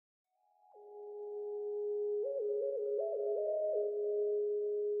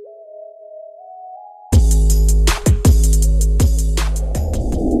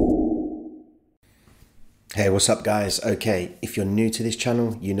Hey, what's up guys? Okay, if you're new to this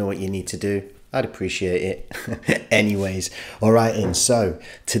channel, you know what you need to do. I'd appreciate it. Anyways, all right, and so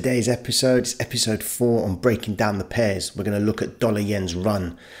today's episode is episode 4 on breaking down the pairs. We're going to look at dollar yen's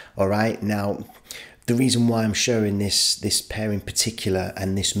run. All right, now the reason why I'm showing this pair in particular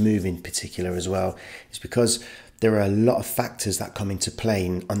and this move in particular as well is because there are a lot of factors that come into play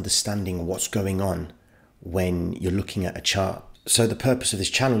in understanding what's going on when you're looking at a chart. So the purpose of this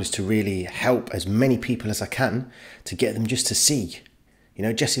channel is to really help as many people as I can to get them just to see. You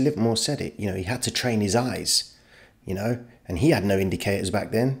know, Jesse Livermore said it, you know, he had to train his eyes, you know, and he had no indicators back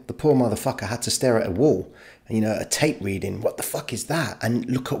then. The poor motherfucker had to stare at a wall, and, you know, a tape reading. What the fuck is that? And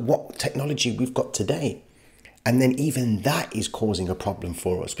look at what technology we've got today. And then even that is causing a problem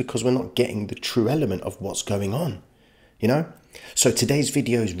for us because we're not getting the true element of what's going on, you know? So today's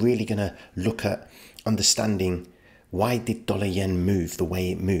video is really going to look at understanding why did dollar yen move the way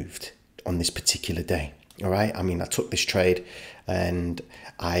it moved on this particular day. All right, I mean, I took this trade and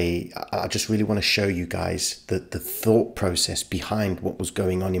I just really want to show you guys the thought process behind what was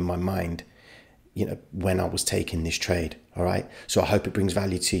going on in my mind, you know, when I was taking this trade. All right, so I hope it brings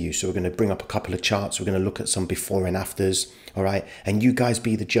value to you. So we're going to bring up a couple of charts. We're going to look at some before and afters. All right, and you guys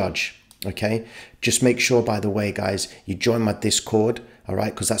be the judge. Okay, just make sure, by the way, guys, you join my Discord. All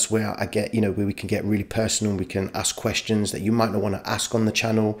right, because that's where I get, you know, where we can get really personal. We can ask questions that you might not want to ask on the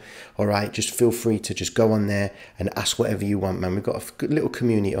channel. All right, just feel free to just go on there and ask whatever you want, man. We've got a good little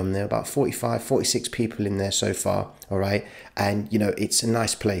community on there, about 46 people in there so far. All right, and you know, it's a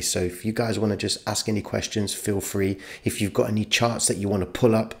nice place. So if you guys want to just ask any questions, feel free. If you've got any charts that you want to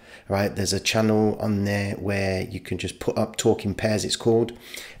pull up, right, there's a channel on there where you can just put up Talking Pairs, it's called,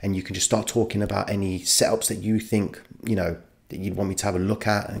 and you can just start talking about any setups that you think, you know, that you'd want me to have a look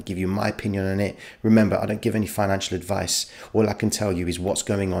at and give you my opinion on it. Remember, I don't give any financial advice. All I can tell you is what's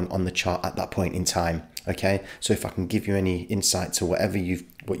going on the chart at that point in time. Okay, so if I can give you any insight to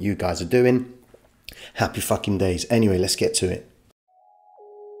what you guys are doing, happy fucking days. Anyway, let's get to it.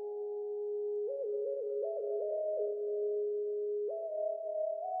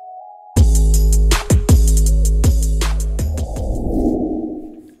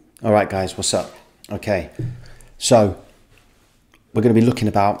 All right, guys, what's up? Okay, so we're going to be looking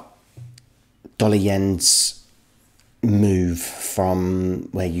about dollar yen's move from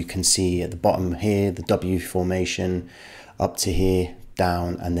where you can see at the bottom here, the W formation, up to here,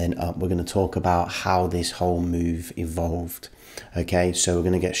 down, and then up. We're going to talk about how this whole move evolved. Okay, so we're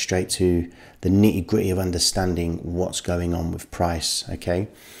going to get straight to the nitty-gritty of understanding what's going on with price. Okay,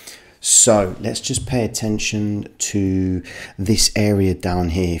 so let's just pay attention to this area down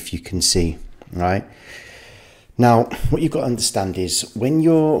here, if you can see, right? Now, what you've got to understand is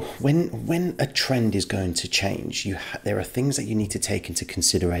when a trend is going to change, there are things that you need to take into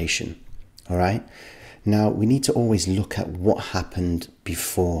consideration. All right. Now, we need to always look at what happened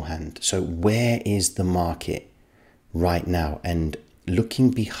beforehand. So where is the market right now? And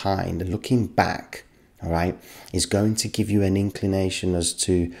looking behind and looking back, all right, is going to give you an inclination as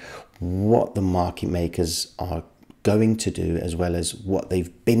to what the market makers are going to do, as well as what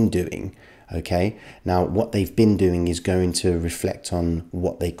they've been doing. Okay, now what they've been doing is going to reflect on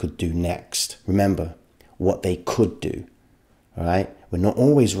what they could do next. Remember, what they could do. All right, we're not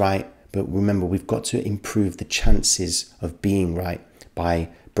always right, but remember, we've got to improve the chances of being right by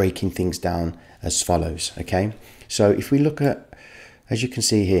breaking things down as follows. Okay, so if we look at, as you can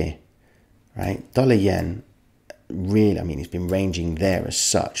see here, right, dollar yen, really, I mean, it's been ranging there as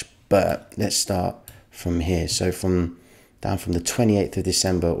such, but let's start from here. So down from the 28th of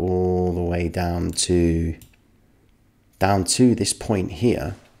December all the way down to this point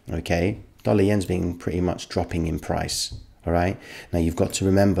here, okay, dollar yen's been pretty much dropping in price. All right, now you've got to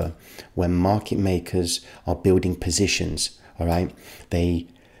remember, when market makers are building positions, all right, they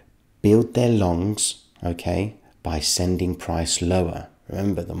build their longs, okay, by sending price lower.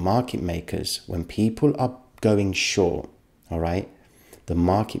 Remember, the market makers, when people are going short, all right, the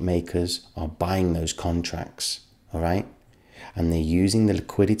market makers are buying those contracts, all right, and they're using the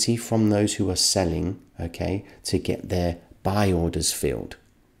liquidity from those who are selling, okay, to get their buy orders filled.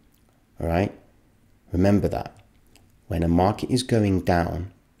 All right, remember that. When a market is going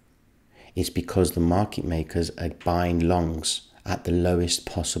down, it's because the market makers are buying longs at the lowest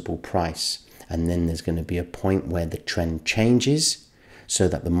possible price. And then there's going to be a point where the trend changes so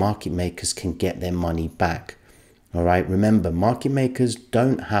that the market makers can get their money back. All right, remember, market makers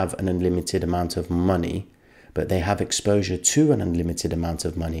don't have an unlimited amount of money, but they have exposure to an unlimited amount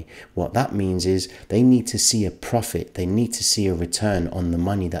of money. What that means is they need to see a profit. They need to see a return on the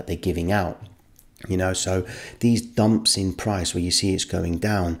money that they're giving out. You know, so these dumps in price where you see it's going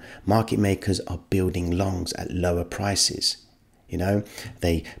down, market makers are building longs at lower prices. You know,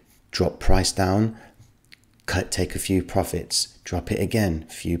 they drop price down, take a few profits, drop it again,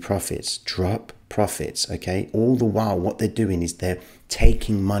 few profits, drop profits. Okay, all the while what they're doing is they're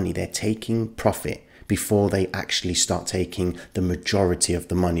taking money, they're taking profit before they actually start taking the majority of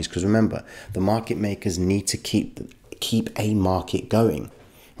the monies. Because remember, the market makers need to keep a market going,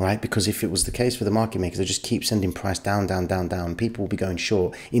 right? Because if it was the case for the market makers, they just keep sending price down, down, down, down. People will be going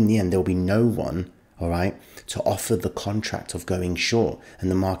short. In the end, there'll be no one, all right, to offer the contract of going short,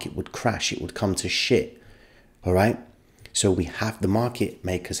 and the market would crash. It would come to shit, all right? So the market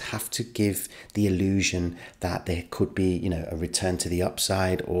makers have to give the illusion that there could be, you know, a return to the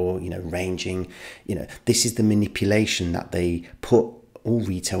upside, or, you know, ranging. You know, this is the manipulation that they put all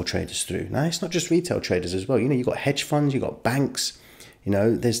retail traders through. Now, it's not just retail traders as well. You know, you've got hedge funds, you've got banks. You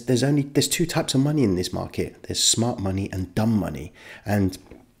know, there's two types of money in this market. There's smart money and dumb money. And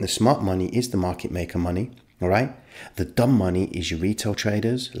the smart money is the market maker money, all right? The dumb money is your retail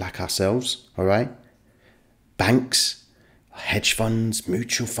traders like ourselves, all right? Banks, hedge funds,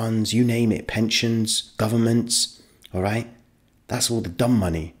 mutual funds, you name it, pensions, governments, all right? That's all the dumb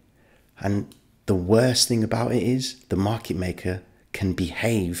money. And the worst thing about it is the market maker can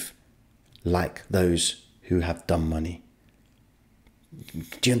behave like those who have dumb money.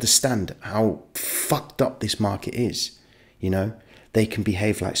 Do you understand how fucked up this market is? You know, they can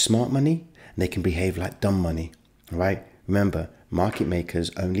behave like smart money and they can behave like dumb money, all right? Remember, market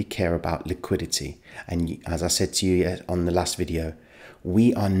makers only care about liquidity. And as I said to you on the last video,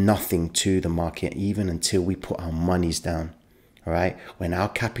 we are nothing to the market even until we put our monies down, all right? When our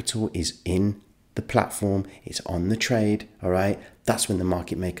capital is in the platform, it's on the trade, all right? That's when the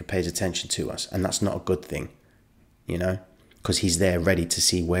market maker pays attention to us. And that's not a good thing, you know? Because he's there ready to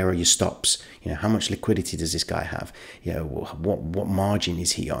see where are your stops. You know, how much liquidity does this guy have? You know, what margin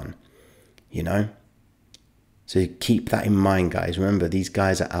is he on? You know? So keep that in mind, guys. Remember, these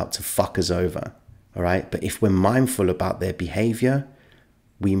guys are out to fuck us over, all right? But if we're mindful about their behavior,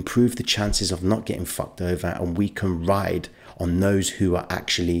 we improve the chances of not getting fucked over, and we can ride on those who are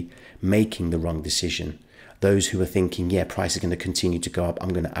actually making the wrong decision. Those who are thinking, yeah, price is going to continue to go up, I'm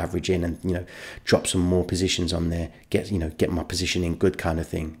going to average in and, you know, drop some more positions on there, get my position in good kind of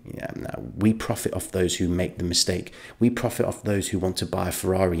thing. Yeah, no, we profit off those who make the mistake. We profit off those who want to buy a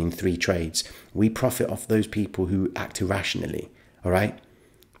Ferrari in 3 trades. We profit off those people who act irrationally, all right?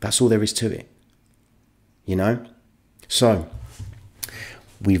 That's all there is to it, you know? So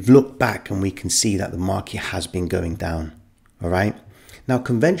we've looked back and we can see that the market has been going down, all right? Now,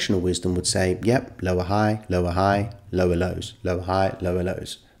 conventional wisdom would say, yep, lower high, lower lows, lower high, lower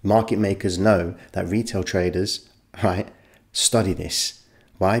lows. Market makers know that retail traders, right, study this.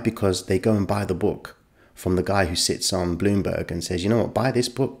 Why? Because they go and buy the book from the guy who sits on Bloomberg and says, you know what, buy this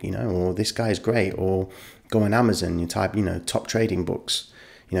book, you know, or this guy is great, or go on Amazon, you type, you know, top trading books,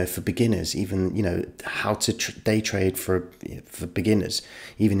 you know, for beginners, even, you know, how to day trade for beginners.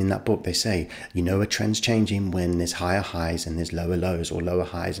 Even in that book, they say, you know, a trend's changing when there's higher highs and there's lower lows, or lower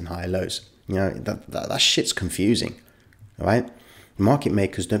highs and higher lows. You know, that shit's confusing, all right? Market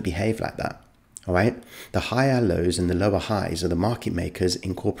makers don't behave like that, all right? The higher lows and the lower highs are the market makers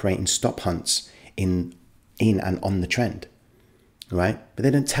incorporating stop hunts in and on the trend, all right? But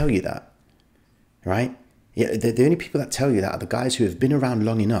they don't tell you that, right? Yeah, the only people that tell you that are the guys who have been around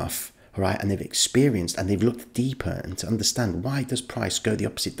long enough, all right, and they've experienced and they've looked deeper and to understand, why does price go the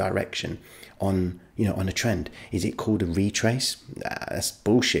opposite direction on, you know, on a trend? Is it called a retrace? That's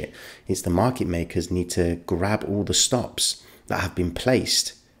bullshit. It's the market makers need to grab all the stops that have been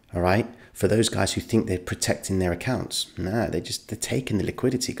placed, all right, for those guys who think they're protecting their accounts. Nah, they're taking the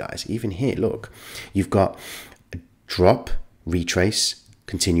liquidity, guys. Even here, look, you've got a drop, retrace,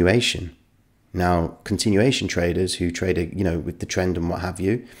 continuation. Now, continuation traders who trade, you know, with the trend and what have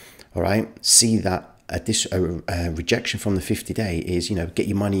you, all right, see that a rejection from the 50-day is, you know, get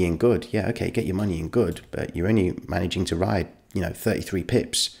your money in good. Yeah, okay, get your money in good, but you're only managing to ride, you know, 33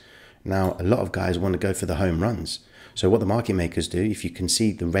 pips. Now, a lot of guys want to go for the home runs. So what the market makers do, if you can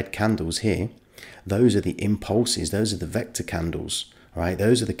see the red candles here, those are the impulses, those are the vector candles, all right?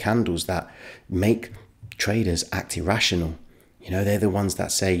 Those are the candles that make traders act irrational. You know, they're the ones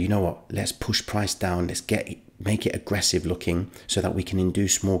that say, you know what, let's push price down, let's make it aggressive looking so that we can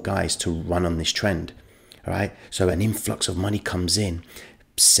induce more guys to run on this trend, all right? So an influx of money comes in,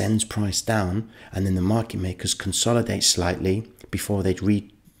 sends price down, and then the market makers consolidate slightly before they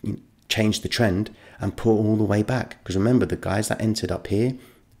change the trend and pull all the way back. Because remember, the guys that entered up here,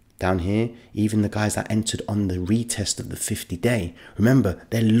 down here, even the guys that entered on the retest of the 50-day, remember,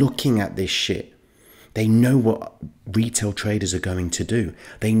 they're looking at this shit. They know what retail traders are going to do.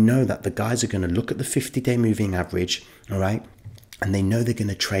 They know that the guys are going to look at the 50-day moving average, all right? And they know they're going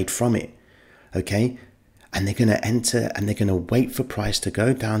to trade from it, okay? And they're going to enter and they're going to wait for price to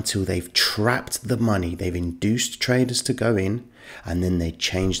go down till they've trapped the money. They've induced traders to go in, and then they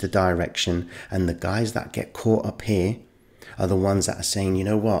change the direction. And the guys that get caught up here are the ones that are saying, you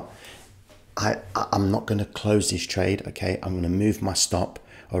know what? I'm not going to close this trade, okay? I'm going to move my stop,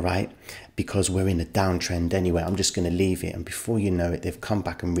 all right? Because we're in a downtrend anyway. I'm just going to leave it. And before you know it, they've come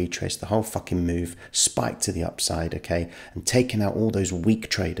back and retraced the whole fucking move, spiked to the upside, okay? And taken out all those weak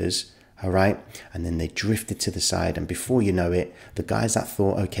traders, all right? And then they drifted to the side. And before you know it, the guys that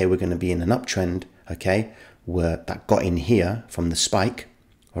thought, okay, we're going to be in an uptrend, okay, that got in here from the spike,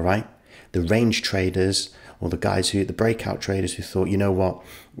 all right? The range traders, or the breakout traders who thought, you know what,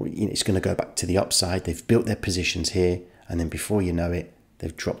 it's going to go back to the upside. They've built their positions here. And then before you know it,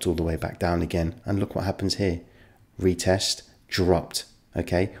 they've dropped all the way back down again. And look what happens here. Retest, dropped,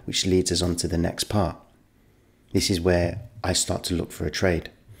 okay? Which leads us on to the next part. This is where I start to look for a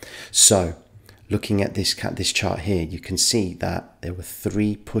trade. So looking at this chart here, you can see that there were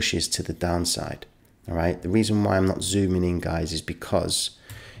 3 pushes to the downside, all right? The reason why I'm not zooming in, guys, is because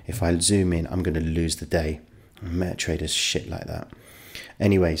if I zoom in, I'm going to lose the day. MetaTrader's shit like that.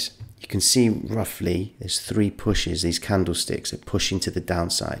 Anyways, you can see roughly there's 3 pushes. These candlesticks are pushing to the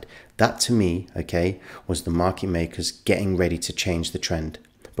downside. That to me, okay, was the market makers getting ready to change the trend.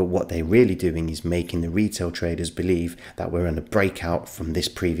 But what they're really doing is making the retail traders believe that we're in a breakout from this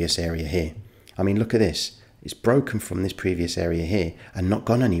previous area here. I mean, look at this. It's broken from this previous area here and not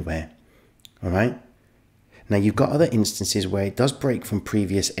gone anywhere. All right. Now, you've got other instances where it does break from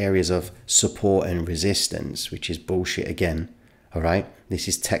previous areas of support and resistance, which is bullshit again, all right? This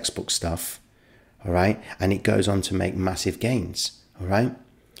is textbook stuff, all right? And it goes on to make massive gains, all right?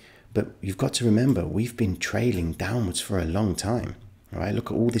 But you've got to remember, we've been trailing downwards for a long time, all right? Look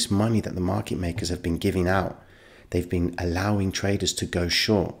at all this money that the market makers have been giving out. They've been allowing traders to go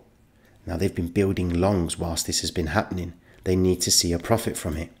short. Now, they've been building longs whilst this has been happening. They need to see a profit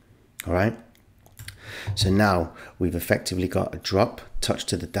from it, all right? So now we've effectively got a drop, touch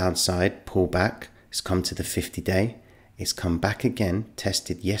to the downside, pull back. It's come to the 50-day. It's come back again,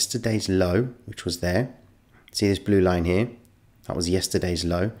 tested yesterday's low, which was there. See this blue line here? That was yesterday's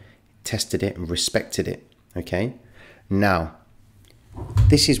low. Tested it and respected it, okay? Now,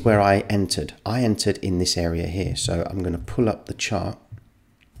 this is where I entered. I entered in this area here. So I'm going to pull up the chart.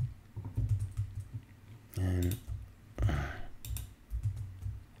 And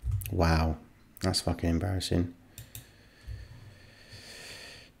wow. That's fucking embarrassing.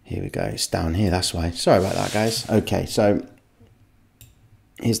 Here we go. It's down here. That's why. Sorry about that, guys. Okay, so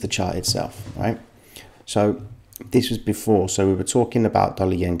here's the chart itself, right? So this was before. So we were talking about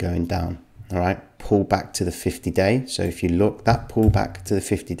dollar yen going down, all right? Pull back to the 50-day. So if you look, that pull back to the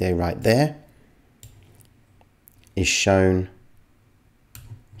 50-day right there is shown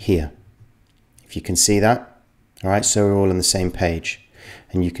here. If you can see that, all right? So we're all on the same page.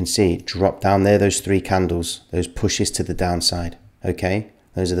 And you can see it drop down there, those 3 candles, those pushes to the downside, okay?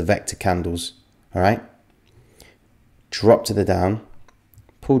 Those are the vector candles, all right? Drop to the down,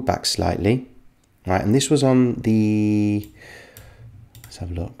 pulled back slightly, all right? And this was on the, let's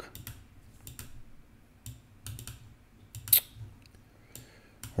have a look.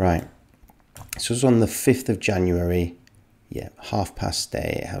 Right, this was on the 5th of January, yeah,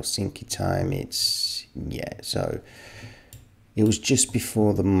 8:30 Helsinki time. It's, yeah, so it was just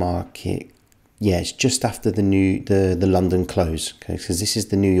before the market. Yeah, it's just after the London close, okay? Because this is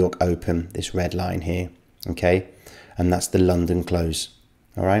the New York Open, this red line here, okay? And that's the London close,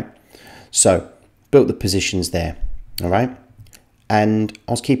 all right? So, built the positions there, all right? And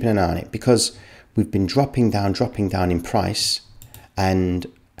I was keeping an eye on it because we've been dropping down in price. And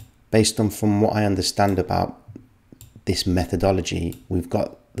based on from what I understand about this methodology, we've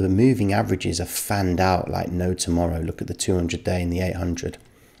got the moving averages are fanned out like no tomorrow. Look at the 200-day and the 800.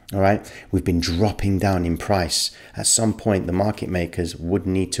 All right, we've been dropping down in price. At some point, the market makers would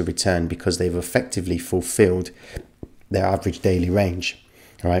need to return because they've effectively fulfilled their average daily range.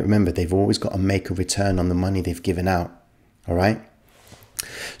 All right, remember, they've always got to make a return on the money they've given out. All right,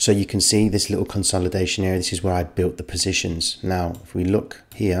 so you can see this little consolidation area. This is where I built the positions. Now, if we look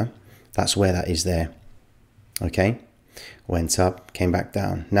here, that's where that is there. Okay. Went up, came back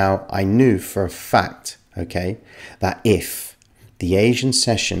down. Now, I knew for a fact, okay, that if the Asian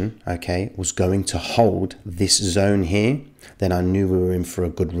session, okay, was going to hold this zone here, then I knew we were in for a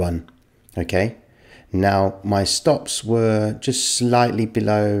good run, okay? Now, my stops were just slightly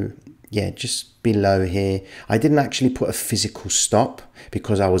below yeah, just below here. I didn't actually put a physical stop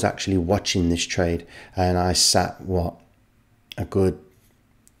because I was actually watching this trade, and I sat, what, a good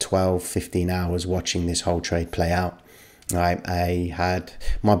 12, 15 hours watching this whole trade play out. Right,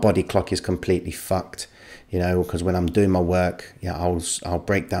 my body clock is completely fucked, you know, because when I'm doing my work, yeah, I'll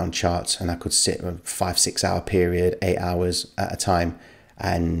break down charts, and I could sit a 5-6 hour period, 8 hours at a time,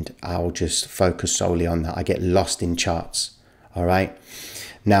 and I'll just focus solely on that. I get lost in charts. All right,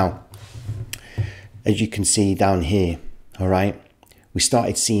 now, as you can see down here, all right, we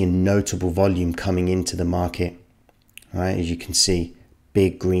started seeing notable volume coming into the market. All right, as you can see,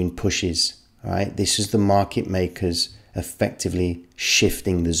 big green pushes. All right, this is the market makers effectively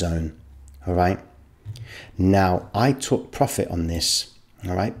shifting the zone. All right, now I took profit on this.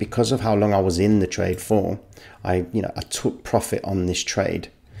 All right, because of how long I was in the trade for, I took profit on this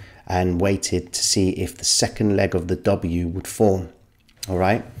trade and waited to see if the second leg of the W would form. All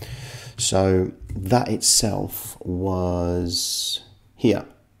right, so that itself was here.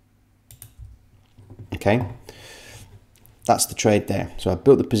 Okay, that's the trade there. So I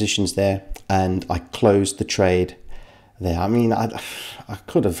built the positions there and I closed the trade there. I mean, I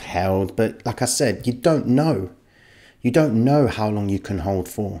could have held, but like I said, you don't know. You don't know how long you can hold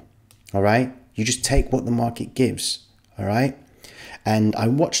for. All right, you just take what the market gives. All right, and I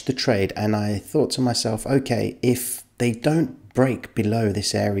watched the trade and I thought to myself, okay, if they don't break below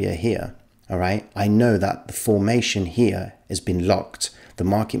this area here, all right, I know that the formation here has been locked. The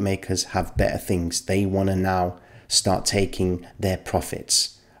market makers have better things. They want to now start taking their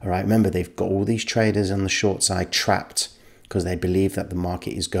profits. All right, remember, they've got all these traders on the short side trapped because they believe that the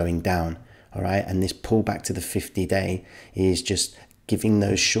market is going down. All right, and this pullback to the 50-day is just giving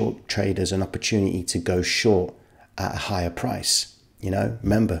those short traders an opportunity to go short at a higher price. You know,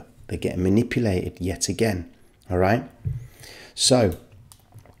 remember, they're getting manipulated yet again. All right, so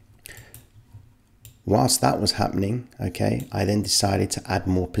whilst that was happening, okay, I then decided to add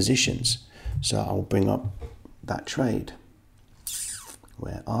more positions. So I'll bring up that trade.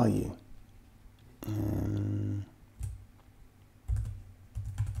 Where are you? I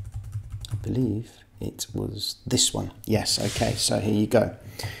believe it was this one. Yes, okay, so here you go.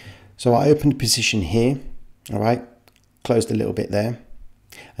 So I opened a position here, all right, closed a little bit there,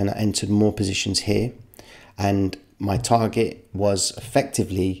 and I entered more positions here, and my target was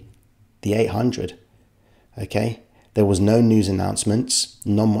effectively the 800, okay? There was no news announcements,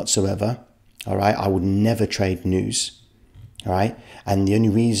 none whatsoever, all right? I would never trade news. All right, and the only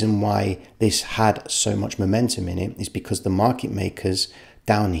reason why this had so much momentum in it is because the market makers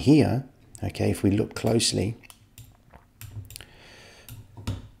down here, okay, if we look closely,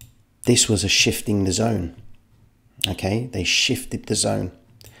 this was a shifting the zone. Okay, they shifted the zone.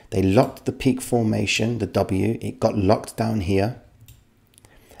 They locked the peak formation, the W, it got locked down here,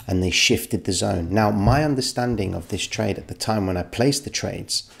 and they shifted the zone. Now, my understanding of this trade at the time when I placed the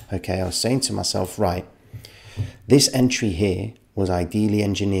trades, okay, I was saying to myself, right, this entry here was ideally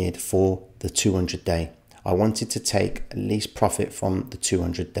engineered for the 200-day. I wanted to take at least profit from the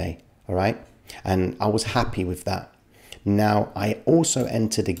 200-day, all right? And I was happy with that. Now, I also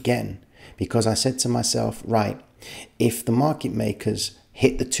entered again because I said to myself, right, if the market makers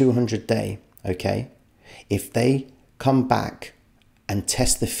hit the 200-day, okay, if they come back and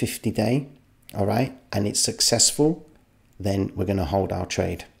test the 50-day, all right, and it's successful, then we're going to hold our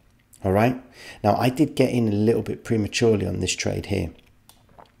trade. All right. Now, I did get in a little bit prematurely on this trade here.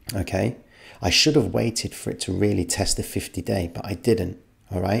 Okay. I should have waited for it to really test the 50-day, but I didn't.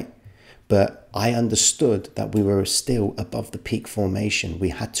 All right. But I understood that we were still above the peak formation. We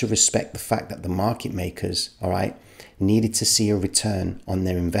had to respect the fact that the market makers, all right, needed to see a return on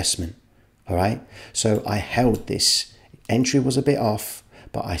their investment. All right. So I held this. Entry was a bit off,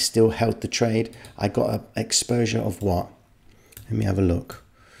 but I still held the trade. I got an exposure of what? Let me have a look.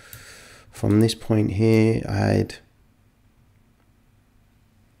 From this point here, I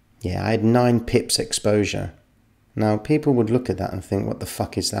had 9 pips exposure. Now, people would look at that and think, what the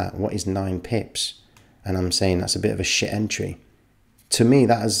fuck is that? What is 9 pips? And I'm saying that's a bit of a shit entry. To me,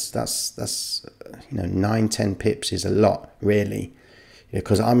 that's 9-10 pips is a lot, really.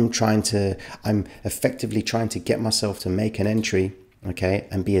 Because I'm effectively trying to get myself to make an entry, okay,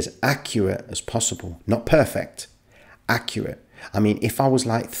 and be as accurate as possible. Not perfect, accurate. I mean, if I was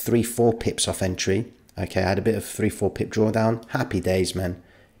like 3-4 pips off entry, okay, I had a bit of 3-4 pip drawdown, happy days, man.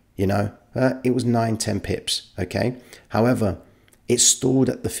 You know, it was 9-10 pips, okay. However, it stalled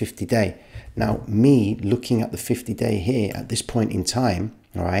at the 50-day. Now, me looking at the 50-day here at this point in time,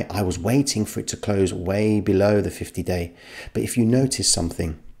 all right, I was waiting for it to close way below the 50-day. But if you notice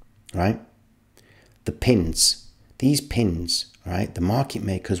something, right, the pins these pins, right, the market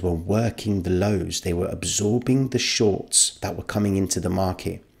makers were working the lows. They were absorbing the shorts that were coming into the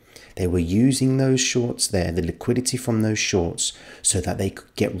market. They were using those shorts there, the liquidity from those shorts, so that they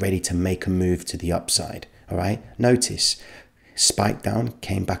could get ready to make a move to the upside. All right, notice, spike down,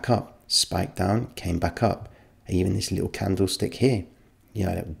 came back up, spike down, came back up. Even this little candlestick here, you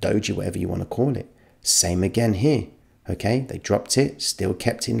know, doji, whatever you want to call it. Same again here. Okay, they dropped it, still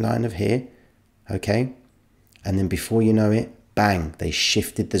kept in line of here. Okay, and then before you know it, bang, they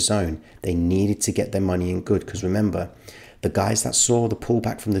shifted the zone. They needed to get their money in good, because remember, the guys that saw the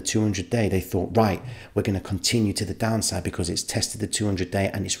pullback from the 200-day, they thought, right, we're going to continue to the downside because it's tested the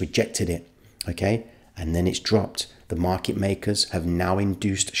 200-day and it's rejected it. Okay, and then it's dropped. The market makers have now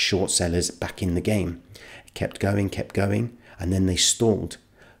induced short sellers back in the game. It kept going, and then they stalled.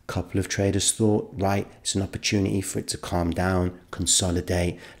 A couple of traders thought, right, it's an opportunity for it to calm down,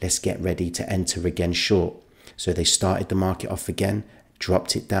 consolidate, let's get ready to enter again short. So they started the market off again,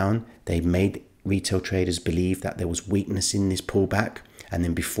 dropped it down. They made retail traders believe that there was weakness in this pullback, and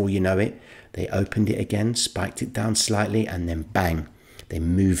then before you know it, they opened it again, spiked it down slightly, and then bang, they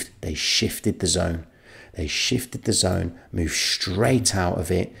moved, they shifted the zone. They shifted the zone, moved straight out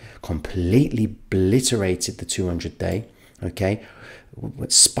of it, completely obliterated the 200-day. Okay,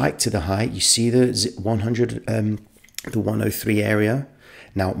 spiked to the high. You see the 100, the 103 area.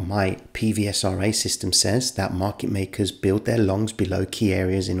 Now my PVSRA system says that market makers build their longs below key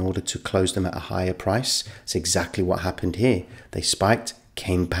areas in order to close them at a higher price. It's exactly what happened here. They spiked,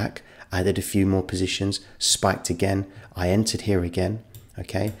 came back, added a few more positions, spiked again. I entered here again.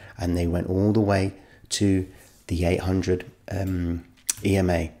 Okay, and they went all the way to the 800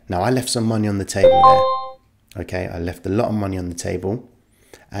 EMA. Now I left some money on the table there. Okay, I left a lot of money on the table,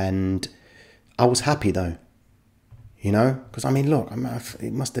 and I was happy though, you know, because I mean, look,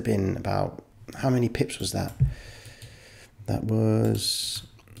 it must have been about, how many pips was that? That was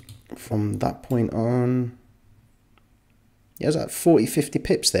from that point on, yeah, it was like 40, 50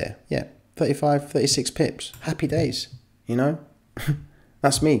 pips there. Yeah, 35, 36 pips. Happy days, you know.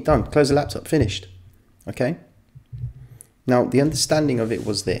 That's me, done. Close the laptop, finished. Okay. Now, the understanding of it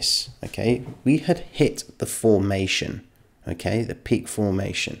was this, okay? We had hit the formation, okay? The peak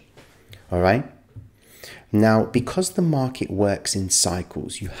formation, all right? Now, because the market works in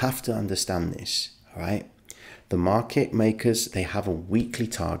cycles, you have to understand this, all right? The market makers, they have a weekly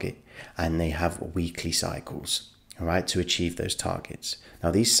target and they have weekly cycles, all right, to achieve those targets. Now,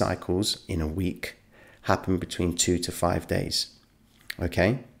 these cycles in a week happen between 2 to 5 days,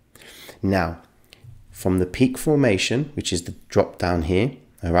 okay? Now, from the peak formation, which is the drop down here,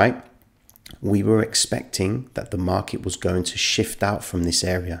 all right, we were expecting that the market was going to shift out from this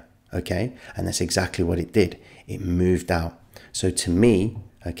area, okay? And that's exactly what it did. It moved out. So to me,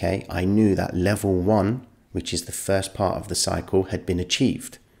 okay, I knew that level 1, which is the first part of the cycle, had been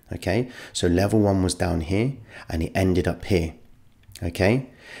achieved, okay? So level 1 was down here and it ended up here, okay?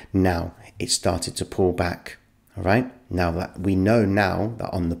 Now it started to pull back, all right? Now that we know now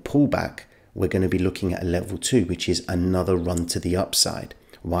that on the pullback, we're going to be looking at a level 2, which is another run to the upside.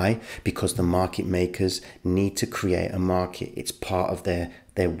 Why? Because the market makers need to create a market. It's part of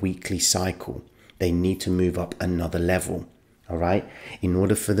their weekly cycle. They need to move up another level, all right? In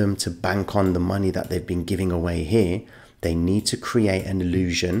order for them to bank on the money that they've been giving away here, they need to create an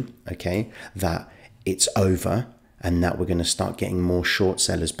illusion, okay, that it's over and that we're going to start getting more short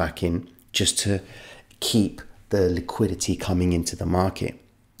sellers back in just to keep the liquidity coming into the market.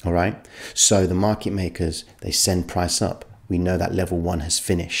 All right, so the market makers, they send price up. We know that level 1 has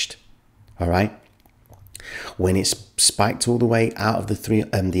finished. All right, when it's spiked all the way out of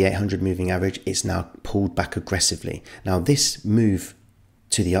the 800 moving average, it's now pulled back aggressively. Now this move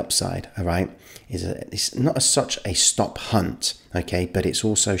to the upside, all right, it's not as such a stop hunt, okay, but it's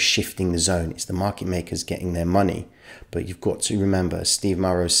also shifting the zone. It's the market makers getting their money. But you've got to remember, as Steve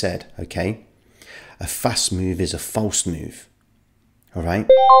Morrow said, okay, a fast move is a false move. All right,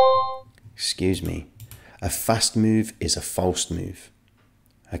 excuse me, a fast move is a false move,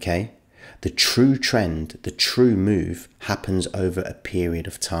 okay? The true trend, the true move happens over a period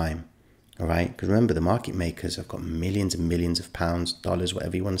of time, all right? Because remember, the market makers have got millions and millions of pounds, dollars,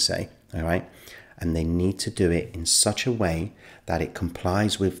 whatever you want to say, all right? And they need to do it in such a way that it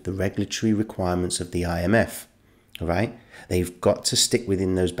complies with the regulatory requirements of the IMF, all right? They've got to stick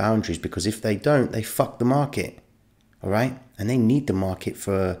within those boundaries, because if they don't, they fuck the market. All right, and they need the market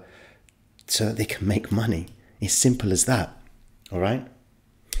so they can make money. It's simple as that. All right.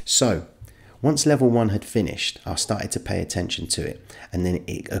 So once level 1 had finished, I started to pay attention to it, and then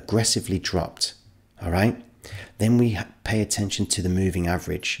it aggressively dropped. All right. Then we pay attention to the moving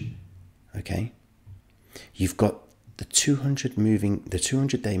average. Okay. You've got the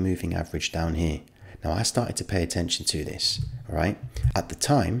 200-day moving average down here. Now I started to pay attention to this, all right? At the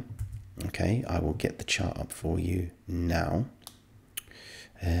time, okay, I will get the chart up for you now.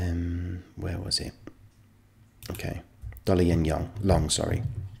 Where was it? Okay, dollar yen long, sorry.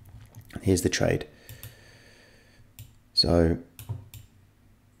 Here's the trade. So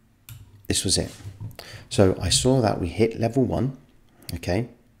this was it. So I saw that we hit level 1, okay?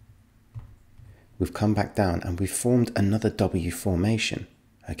 We've come back down and we've formed another W formation,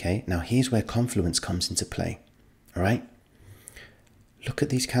 okay? Now here's where confluence comes into play, all right? Look at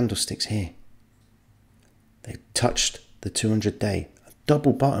these candlesticks here. They touched the 200-day, a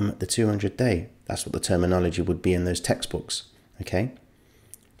double bottom at the 200-day. That's what the terminology would be in those textbooks, okay?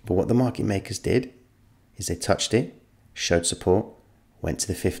 But what the market makers did is they touched it, showed support, went to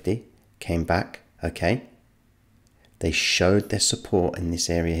the 50, came back, okay? They showed their support in this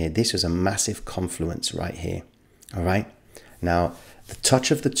area here. This was a massive confluence right here, all right? Now, the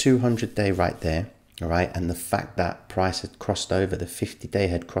touch of the 200-day right there, all right, and the fact that price had crossed over, the 50-day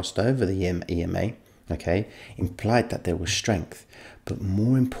had crossed over the EMA, okay, implied that there was strength. But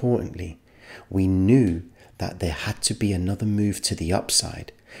more importantly, we knew that there had to be another move to the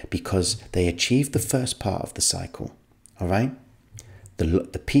upside because they achieved the first part of the cycle, all right?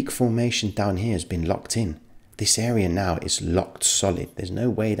 The peak formation down here has been locked in. This area now is locked solid. There's no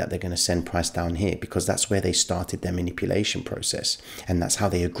way that they're going to send price down here because that's where they started their manipulation process. And that's how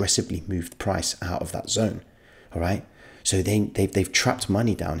they aggressively moved price out of that zone. All right. So they've trapped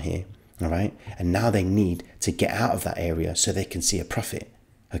money down here. All right. And now they need to get out of that area so they can see a profit.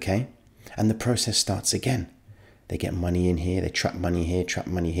 Okay. And the process starts again. They get money in here. They trap money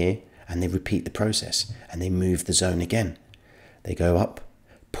here, and they repeat the process and they move the zone again. They go up,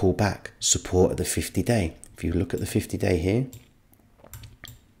 pull back, support at the 50-day. If you look at the 50-day here,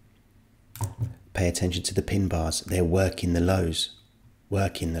 pay attention to the pin bars. They're working the lows,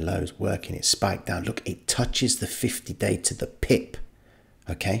 working it, spiked down. Look, it touches the 50-day to the pip,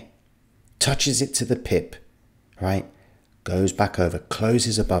 okay? Touches it to the pip, right? Goes back over,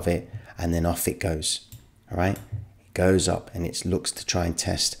 closes above it, and then off it goes, all right? It goes up, and it looks to try and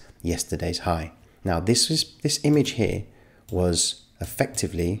test yesterday's high. Now, this image here was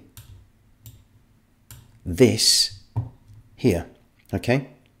effectively this here, okay?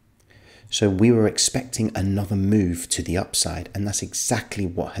 So we were expecting another move to the upside, and that's exactly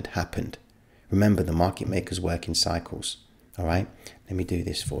what had happened. Remember, the market makers work in cycles, all right? Let me do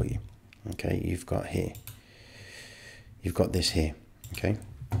this for you, okay? You've got this here, okay?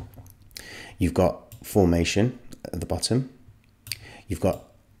 You've got formation at the bottom. You've got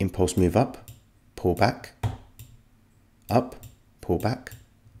impulse move up, pull back, up, pull back,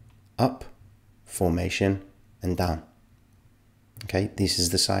 up, formation, and down. Okay, this is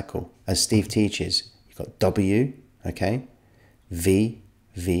the cycle. As Steve teaches, you've got W, okay, V,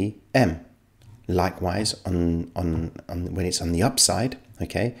 V, M. Likewise, on when it's on the upside,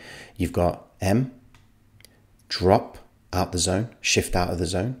 okay, you've got M, drop out the zone, shift out of the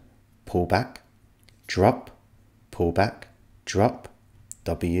zone, pull back, drop, pull back, drop,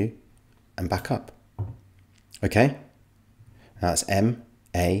 W, and back up. Okay, now that's M,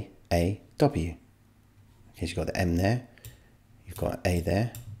 A, W. Okay, so you've got the M there, you've got A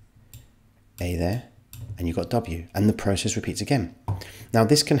there, and you've got W, and the process repeats again. Now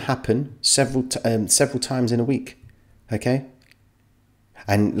this can happen several times in a week, okay?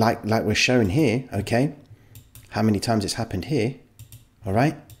 And like we're showing here, okay, how many times it's happened here, all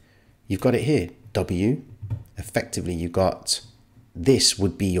right? You've got it here, W, effectively you've got, this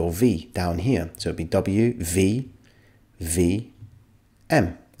would be your V down here. So it'd be W, V, V,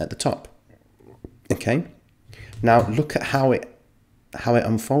 M at the top, okay? Now look at how it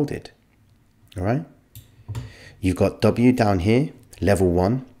unfolded, all right? You've got W down here, level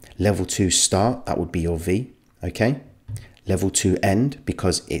 1, level 2 start, that would be your V, okay? Level 2 end,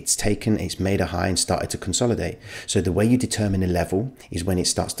 because it's made a high and started to consolidate. So the way you determine a level is when it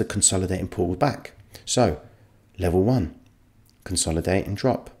starts to consolidate and pull back. So level 1, consolidate and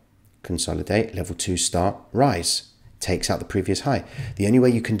drop, consolidate, level 2 start, rise, takes out the previous high. The only way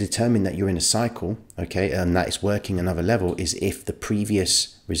you can determine that you're in a cycle, okay, and that it's working another level is if the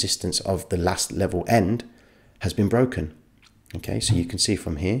previous resistance of the last level end has been broken. Okay, so you can see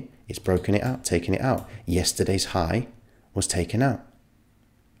from here, it's broken it out, taken it out. Yesterday's high was taken out.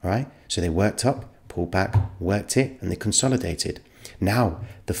 All right, so they worked up, pulled back, worked it, and they consolidated. Now,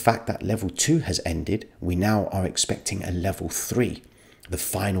 the fact that level 2 has ended, we now are expecting a level 3, the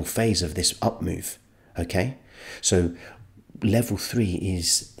final phase of this up move. Okay, so level 3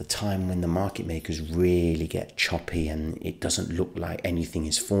 is the time when the market makers really get choppy and it doesn't look like anything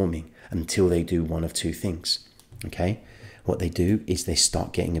is forming until they do one of two things. Okay, what they do is they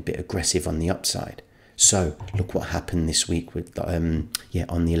start getting a bit aggressive on the upside. So look what happened this week with on the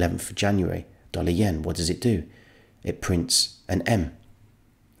 11th of January, dollar yen. What does it do? It prints an M.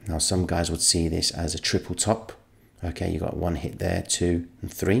 Now some guys would see this as a triple top. Okay, you got one hit there, 2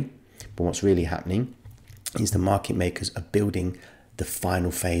 and 3. But what's really happening is the market makers are building the final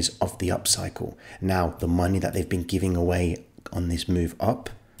phase of the upcycle. Now the money that they've been giving away on this move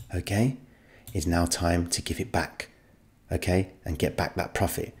up, okay, is now time to give it back, okay, and get back that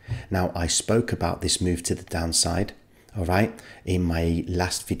profit. Now I spoke about this move to the downside, all right, in my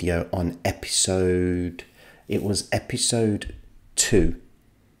last video on episode 2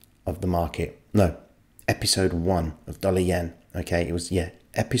 of the market. No, episode 1 of dollar yen. Okay, it was, yeah,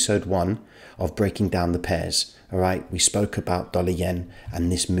 episode 1 of breaking down the pairs. All right, we spoke about dollar yen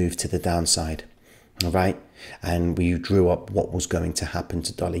and this move to the downside. All right, and we drew up what was going to happen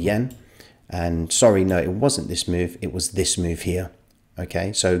to dollar yen. And sorry, no, it wasn't this move, it was this move here.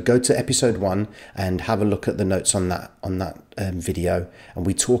 Okay, so go to episode 1 and have a look at the notes on that video, and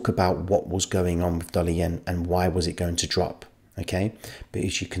we talk about what was going on with dollar yen and why was it going to drop. Okay, but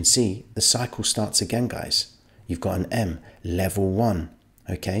as you can see, the cycle starts again, guys. You've got an M, level 1.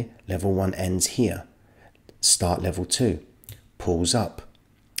 Okay, level 1 ends here. Start level 2, pulls up.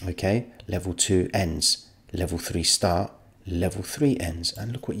 Okay, level 2 ends, level 3 start, level 3 ends,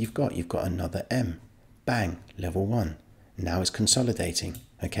 and look what you've got. You've got another M, bang, level 1. Now it's consolidating.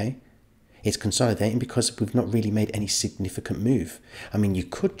 Okay, it's consolidating because we've not really made any significant move. I mean, you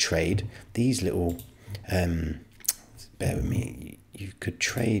could trade these little bear with me, you could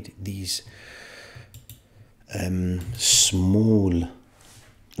trade these small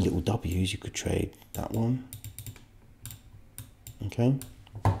little W's. You could trade that one. Okay,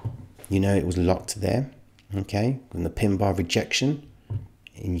 you know it was locked there. Okay, from the pin bar rejection,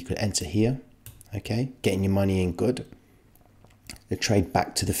 and you could enter here. Okay, getting your money in good. The trade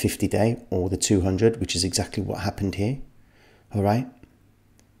back to the 50-day or the 200, which is exactly what happened here. All right,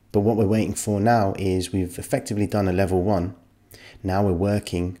 but what we're waiting for now is we've effectively done a level 1. Now we're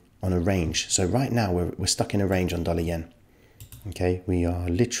working on a range. So right now we're stuck in a range on dollar yen. Okay, we are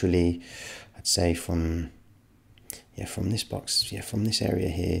literally, I'd say from this box, from this area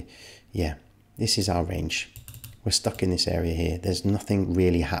here, this is our range. We're stuck in this area here. There's nothing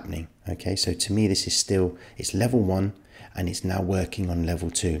really happening. Okay, so to me this is still, it's level 1 and it's now working on level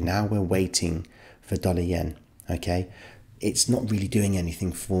 2. Now we're waiting for dollar yen. Okay, it's not really doing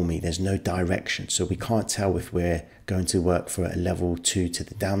anything for me. There's no direction, so we can't tell if we're going to work for a level 2 to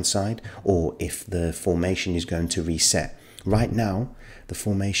the downside or if the formation is going to reset. Right now the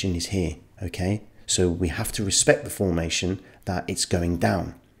formation is here. Okay, so we have to respect the formation that it's going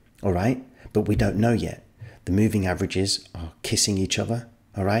down. All right, but we don't know yet. The moving averages are kissing each other.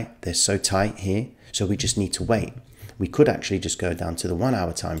 All right, they're so tight here, so we just need to wait. We could actually just go down to the 1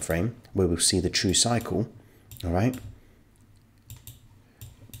 hour time frame where we'll see the true cycle. All right,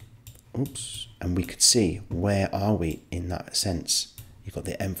 oops, and we could see where are we in that sense. You've got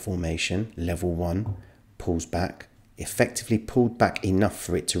the M formation, level 1, pulls back, effectively pulled back enough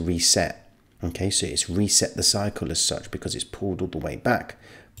for it to reset. Okay, so it's reset the cycle as such because it's pulled all the way back.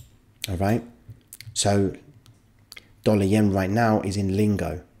 All right, so dollar yen right now is in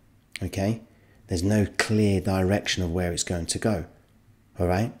lingo. Okay, there's no clear direction of where it's going to go. All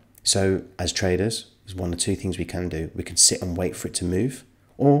right, so as traders, there's 1 or 2 things we can do. We can sit and wait for it to move,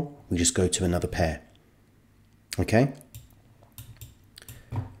 or we just go to another pair. Okay,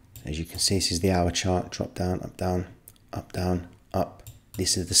 as you can see, this is the hour chart. Drop down, up, down, up, down, up.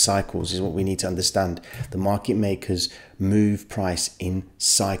 This is the cycles. This is what we need to understand. The market makers move price in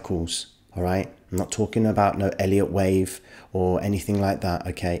cycles. All right, I'm not talking about no Elliott wave or anything like that.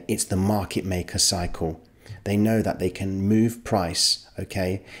 Okay, it's the market maker cycle. They know that they can move price,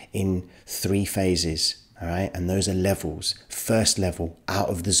 okay, in 3 phases. All right, and those are levels. First level, out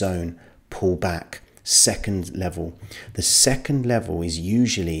of the zone, pull back. Second level. The second level is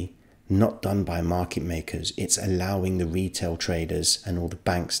usually not done by market makers. It's allowing the retail traders and all the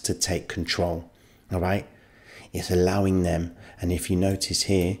banks to take control. All right, it's allowing them. And if you notice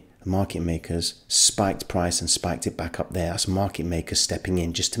here, the market makers spiked price and spiked it back up there. That's market makers stepping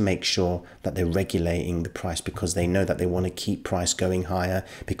in just to make sure that they're regulating the price, because they know that they want to keep price going higher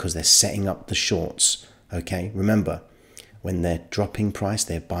because they're setting up the shorts. Okay, remember, when they're dropping price,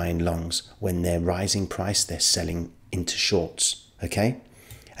 they're buying longs. When they're rising price, they're selling into shorts. Okay,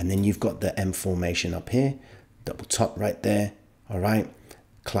 and then you've got the M formation up here, double top right there. All right,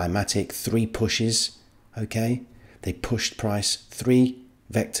 climatic, 3 pushes. Okay, they pushed price 3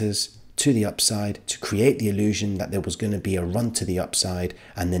 vectors to the upside to create the illusion that there was going to be a run to the upside,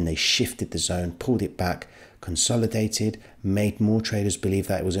 and then they shifted the zone, pulled it back, consolidated, made more traders believe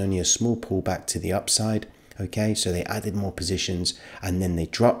that it was only a small pullback to the upside. Okay, so they added more positions and then they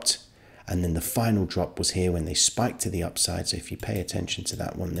dropped. And then the final drop was here when they spiked to the upside. So if you pay attention to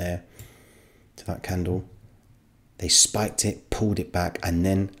that one there, to that candle, they spiked it, pulled it back, and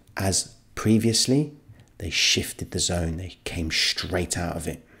then as previously, they shifted the zone. They came straight out of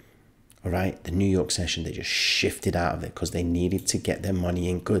it. All right, the New York session, they just shifted out of it because they needed to get their money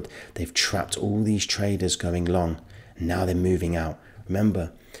in good. They've trapped all these traders going long. Now they're moving out.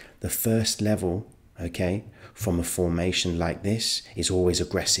 Remember, the first level, okay, from a formation like this is always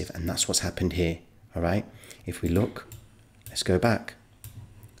aggressive, and that's what's happened here. All right, if we look, let's go back.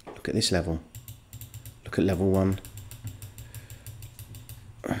 Look at this level. Look at level 1.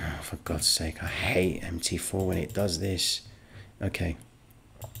 Oh, for God's sake, I hate MT4 when it does this. Okay.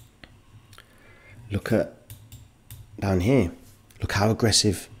 Look at down here. Look how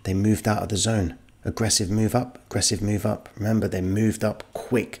aggressive they moved out of the zone. Aggressive move up, aggressive move up. Remember, they moved up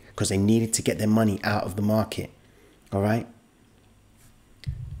quick because they needed to get their money out of the market. All right.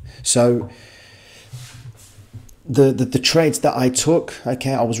 So the trades that I took,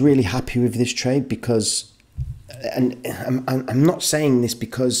 okay, I was really happy with this trade because, and I'm not saying this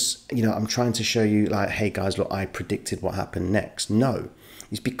because, you know, I'm trying to show you like, hey guys, look, I predicted what happened next. No,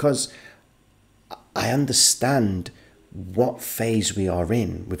 it's because I understand what phase we are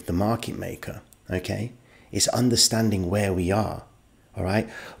in with the market maker. Okay, it's understanding where we are. All right,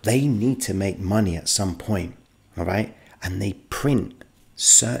 they need to make money at some point. All right, and they print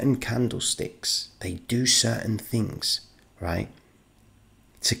certain candlesticks. They do certain things, right,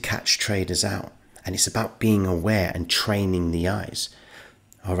 to catch traders out. And it's about being aware and training the eyes.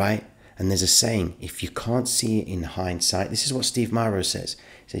 All right, and there's a saying: if you can't see it in hindsight, this is what Steve Morrow says.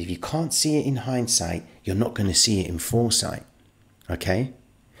 He says, if you can't see it in hindsight, you're not going to see it in foresight. Okay.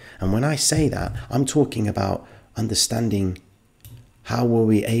 And when I say that, I'm talking about understanding how were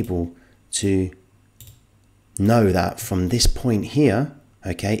we able to know that from this point here,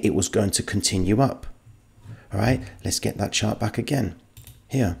 okay, it was going to continue up. All right, let's get that chart back again.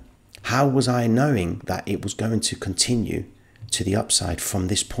 Here, how was I knowing that it was going to continue to the upside from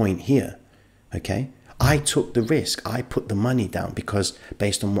this point here? Okay, I took the risk. I put the money down because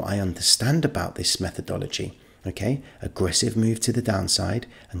based on what I understand about this methodology. Okay, aggressive move to the downside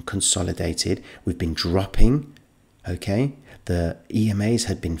and consolidated. We've been dropping. Okay, the EMAs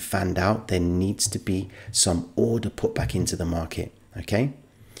had been fanned out. There needs to be some order put back into the market. Okay,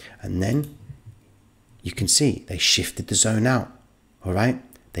 and then you can see they shifted the zone out. All right,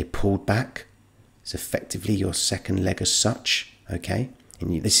 they pulled back. It's effectively your second leg as such. Okay,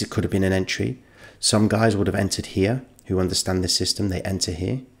 and this could have been an entry. Some guys would have entered here who understand the system. They enter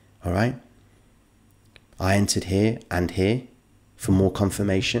here. All right. I entered here and here for more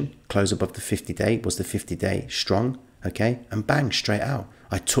confirmation. Close above the 50-day. Was the 50-day strong? Okay. And bang, straight out.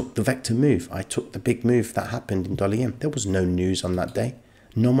 I took the vector move. I took the big move that happened in dollar yen. There was no news on that day.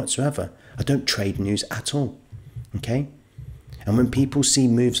 None whatsoever. I don't trade news at all. Okay. And when people see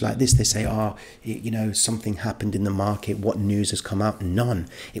moves like this, they say, oh, you know, something happened in the market. What news has come out? None.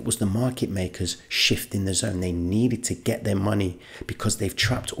 It was the market makers shifting the zone. They needed to get their money because they've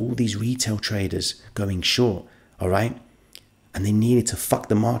trapped all these retail traders going short. All right. And they needed to fuck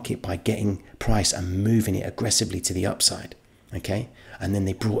the market by getting price and moving it aggressively to the upside. Okay. And then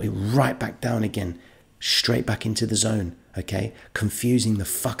they brought it right back down again, straight back into the zone. Okay. Confusing the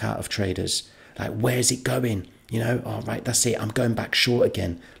fuck out of traders. Like, where's it going? You know, all right, that's it. I'm going back short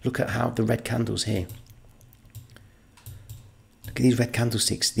again. Look at how the red candles here. Look at these red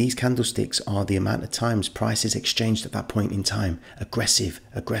candlesticks. These candlesticks are the amount of times prices exchanged at that point in time. Aggressive,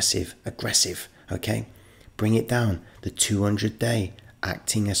 aggressive, aggressive. Okay, bring it down. The 200-day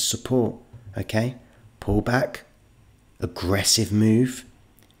acting as support. Okay, pull back, aggressive move,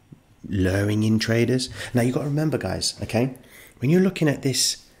 luring in traders. Now you got to remember, guys. Okay, when you're looking at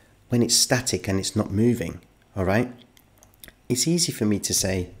this, when it's static and it's not moving. All right, it's easy for me to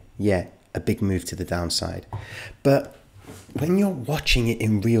say, yeah, a big move to the downside. But when you're watching it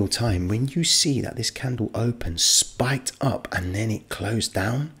in real time, when you see that this candle opened, spiked up, and then it closed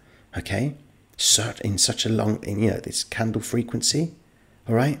down, okay, so in such a long, you know, this candle frequency,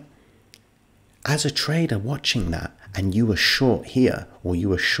 all right, as a trader watching that, and you were short here, or you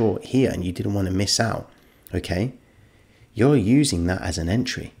were short here, and you didn't want to miss out, okay, you're using that as an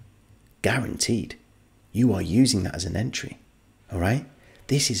entry, guaranteed. You are using that as an entry, all right?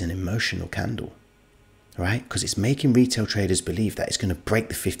 This is an emotional candle, all right? Because it's making retail traders believe that it's going to break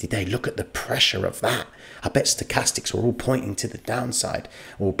the 50-day. Look at the pressure of that. I bet stochastics are all pointing to the downside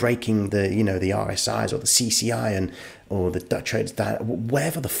or breaking the, you know, the RSIs or the CCI or the Dutch traders,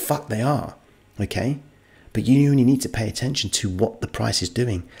 whatever the fuck they are, okay? But you only need to pay attention to what the price is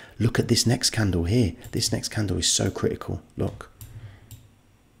doing. Look at this next candle here. This next candle is so critical. Look.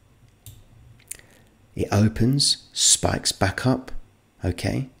 It opens, spikes back up,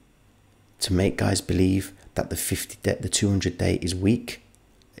 okay, to make guys believe that the 200-day is weak,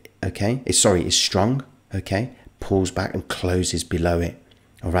 okay, is strong, okay, pulls back and closes below it,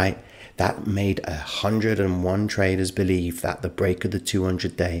 all right. That made 101 traders believe that the break of the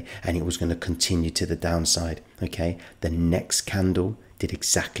 200-day and it was going to continue to the downside, okay. The next candle did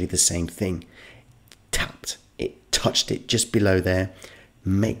exactly the same thing. Tapped, it touched it just below there,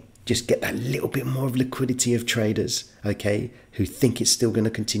 just get that little bit more of liquidity of traders, okay, who think it's still going to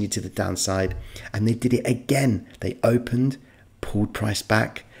continue to the downside. And they did it again. They opened, pulled price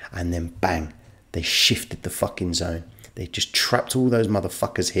back, and then bang, they shifted the fucking zone. They just trapped all those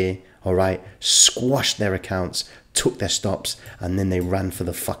motherfuckers here, all right, squashed their accounts, took their stops, and then they ran for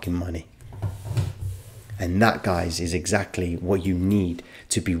the fucking money. And that, guys, is exactly what you need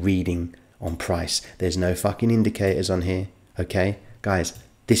to be reading on price. There's no fucking indicators on here, okay, guys.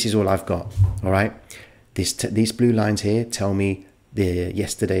 This is all I've got, all right? These blue lines here tell me the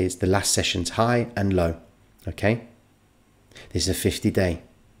last session's high and low, okay? This is a 50-day,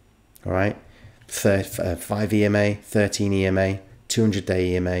 all right? 5 EMA, 13 EMA,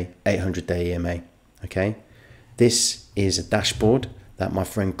 200-day EMA, 800-day EMA, okay? This is a dashboard that my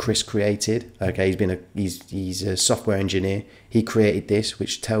friend Chris created, okay? He's a software engineer. He created this,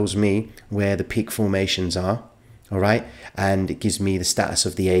 which tells me where the peak formations are, all right, and it gives me the status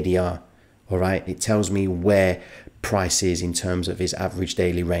of the ADR, all right. It tells me where price is in terms of his average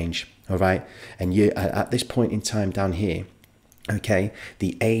daily range, all right. And you at this point in time down here, okay,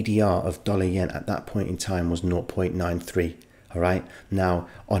 the ADR of dollar yen at that point in time was 0.93, all right. Now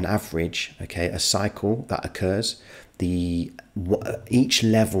on average, okay, a cycle that occurs, each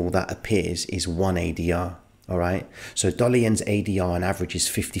level that appears is 1 ADR, all right. So dollar yen's ADR on average is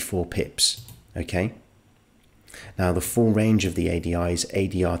 54 pips, okay. Now the full range of the ADR is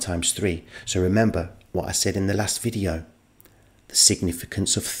ADR times 3. So remember what I said in the last video, the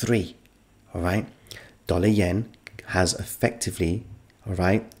significance of 3, all right? Dollar yen has effectively, all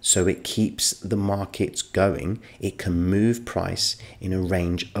right, so it keeps the markets going. It can move price in a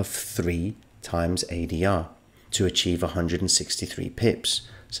range of 3 times ADR to achieve 163 pips.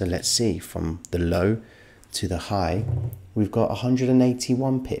 So let's see, from the low to the high, we've got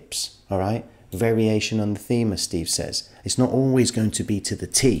 181 pips, all right? Variation on the theme, as Steve says. It's not always going to be to the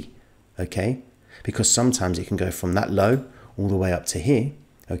T, okay? Because sometimes it can go from that low all the way up to here,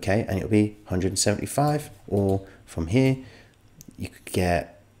 okay? And it'll be 175, or from here, you could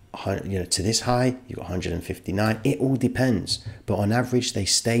get, to this high, you got 159. It all depends. But on average, they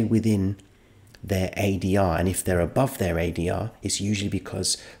stay within their ADR, and if they're above their ADR, it's usually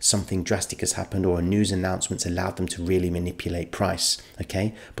because something drastic has happened or a news announcement's allowed them to really manipulate price,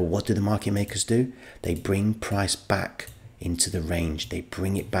 okay? But what do the market makers do? They bring price back into the range. They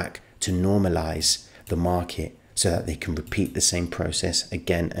bring it back to normalize the market so that they can repeat the same process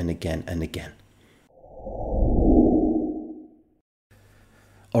again and again and again.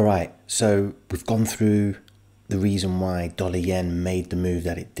 All right, so we've gone through the reason why dollar yen made the move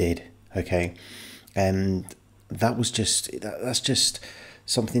that it did, okay? And that's just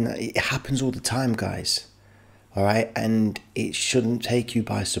something that it happens all the time, guys, all right? And it shouldn't take you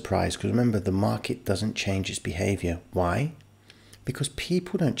by surprise, because remember, the market doesn't change its behavior. Why? Because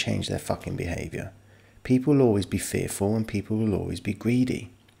people don't change their fucking behavior. People will always be fearful and people will always be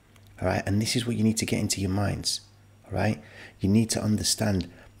greedy, all right? And this is what you need to get into your minds, all right? You need to understand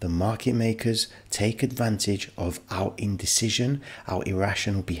the market makers take advantage of our indecision, our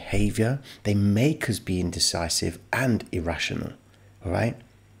irrational behavior. They make us be indecisive and irrational, all right?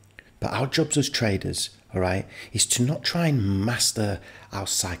 But our jobs as traders, all right, is to not try and master our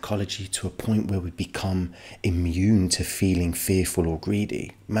psychology to a point where we become immune to feeling fearful or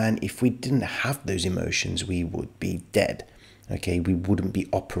greedy. Man, if we didn't have those emotions, we would be dead, okay? We wouldn't be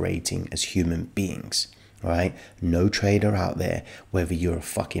operating as human beings. All right, no trader out there, whether you're a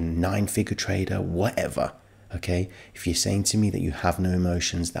fucking 9-figure trader, whatever, okay? If you're saying to me that you have no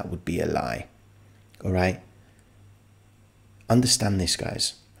emotions, that would be a lie, all right? Understand this,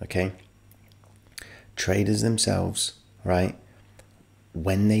 guys, okay? Traders themselves, right,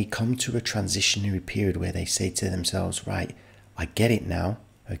 when they come to a transitionary period where they say to themselves, right, I get it now,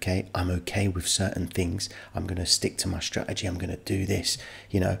 okay, I'm okay with certain things, I'm going to stick to my strategy, I'm going to do this,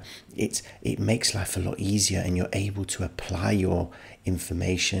 you know, it makes life a lot easier, and you're able to apply your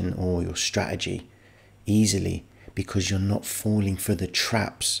information or your strategy easily because you're not falling for the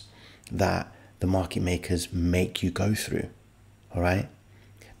traps that the market makers make you go through, all right?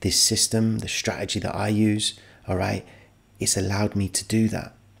 this system, the strategy that I use, all right, it's allowed me to do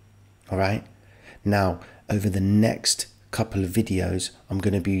that. All right. Now, over the next couple of videos, I'm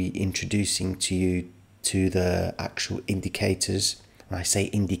going to be introducing to you to the actual indicators. When I say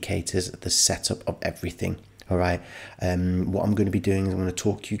indicators, the setup of everything. All right. What I'm going to be doing is I'm going to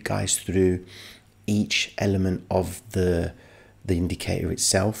talk you guys through each element of the indicator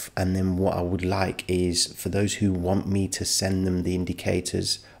itself, and then what I would like is for those who want me to send them the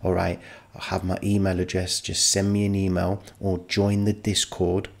indicators, all right, I'll have my email address. Just send me an email or join the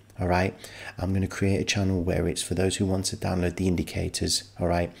Discord. All right, I'm going to create a channel where it's for those who want to download the indicators. All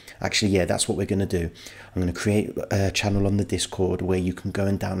right, actually, yeah, that's what we're going to do. I'm going to create a channel on the Discord where you can go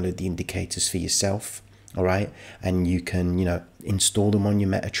and download the indicators for yourself. All right, and you can, you know, install them on your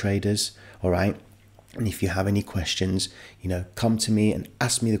MetaTraders. All right. And if you have any questions, you know, come to me and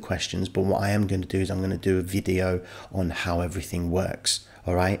ask me the questions. But what I am going to do is I'm going to do a video on how everything works.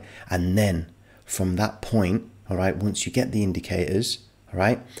 All right. And then from that point, all right, once you get the indicators, all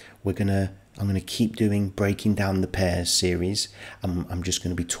right, I'm going to keep doing breaking down the pairs series. I'm just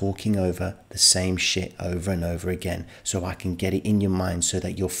going to be talking over the same shit over and over again so I can get it in your mind so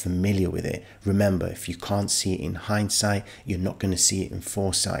that you're familiar with it. Remember, if you can't see it in hindsight, you're not going to see it in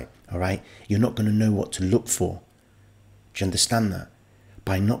foresight. All right, you're not going to know what to look for. Do you understand that?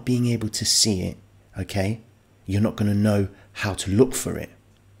 By not being able to see it, okay, you're not going to know how to look for it.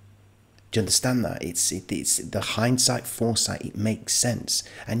 Do you understand that? It's the hindsight, foresight, it makes sense.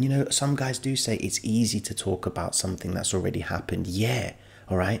 And you know, some guys do say it's easy to talk about something that's already happened. Yeah,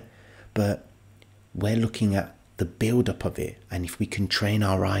 all right. But we're looking at the build-up of it. And if we can train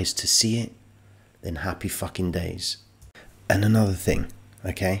our eyes to see it, then happy fucking days. And another thing,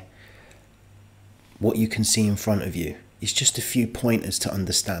 okay? What you can see in front of you is just a few pointers to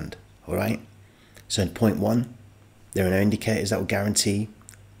understand, all right? So in point 1, there are no indicators that will guarantee,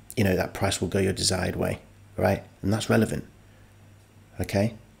 you know, that price will go your desired way, right? And that's relevant,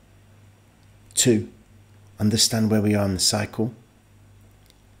 okay? 2, understand where we are in the cycle.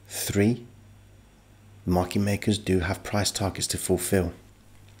 3, market makers do have price targets to fulfill,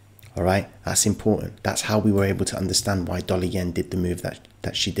 all right? That's important. That's how we were able to understand why dollar yen did the move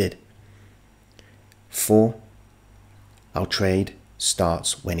that she did. 4, our trade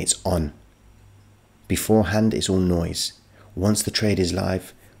starts when it's on. Beforehand, it's all noise. Once the trade is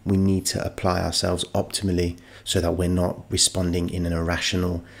live, we need to apply ourselves optimally so that we're not responding in an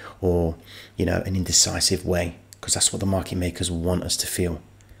irrational or, you know, an indecisive way, because that's what the market makers want us to feel.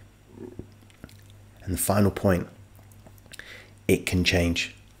 And the final point, it can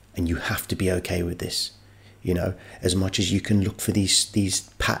change, and you have to be okay with this. You know, as much as you can look for these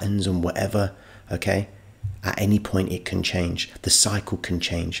patterns and whatever, okay, at any point it can change. The cycle can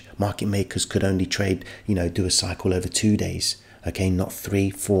change. Market makers could only trade, you know, do a cycle over 2 days, okay, not 3,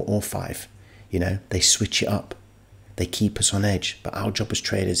 4, or 5. You know, they switch it up. They keep us on edge. But our job as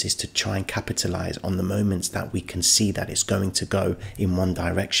traders is to try and capitalize on the moments that we can see that it's going to go in one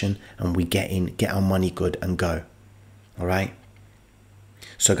direction, and we get in, get our money good and go. All right.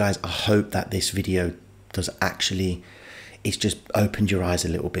 So guys, I hope that this video does actually, it's just opened your eyes a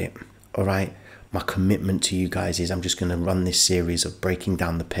little bit. All right. My commitment to you guys is I'm just going to run this series of breaking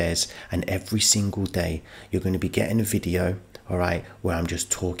down the pairs, and every single day you're going to be getting a video, all right, where I'm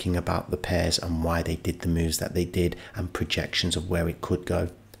just talking about the pairs and why they did the moves that they did and projections of where it could go.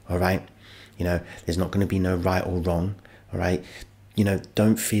 All right. You know, there's not going to be no right or wrong. All right. You know,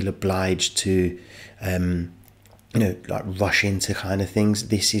 don't feel obliged to, you know, like rush into kind of things.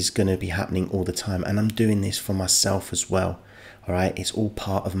 This is going to be happening all the time. And I'm doing this for myself as well. All right. It's all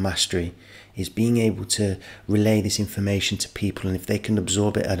part of mastery, is being able to relay this information to people. And if they can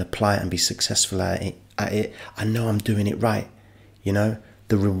absorb it and apply it and be successful at it, I know I'm doing it right. You know,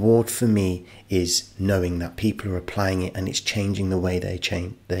 the reward for me is knowing that people are applying it and it's changing the way they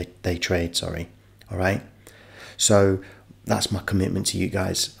trade. Sorry. All right. So that's my commitment to you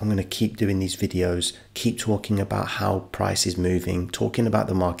guys. I'm going to keep doing these videos, keep talking about how price is moving, talking about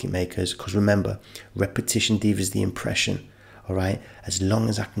the market makers, because remember, repetition devers the impression. All right. As long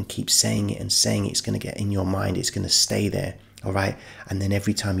as I can keep saying it and saying it, it's going to get in your mind. It's going to stay there. All right. And then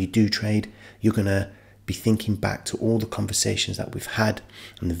every time you do trade, you're going to be thinking back to all the conversations that we've had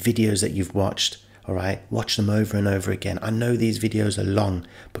and the videos that you've watched. All right. Watch them over and over again. I know these videos are long,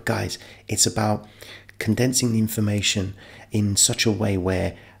 but guys, it's about condensing the information in such a way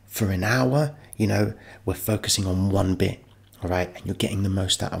where for an hour, you know, we're focusing on one bit. All right. And you're getting the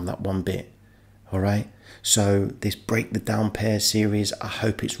most out of that one bit. All right. So this break the down pair series, I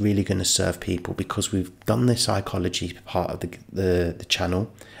hope it's really going to serve people, because we've done the psychology part of the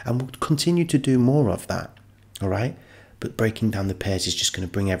channel, and we'll continue to do more of that. All right. but breaking down the pairs is just going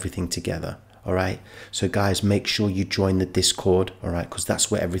to bring everything together. All right, so guys, make sure you join the Discord, all right, because that's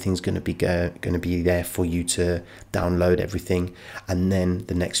where everything's going to be there for you to download everything. And then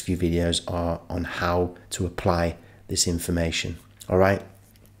the next few videos are on how to apply this information. All right,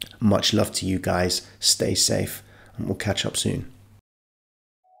 much love to you guys, stay safe, and we'll catch up soon.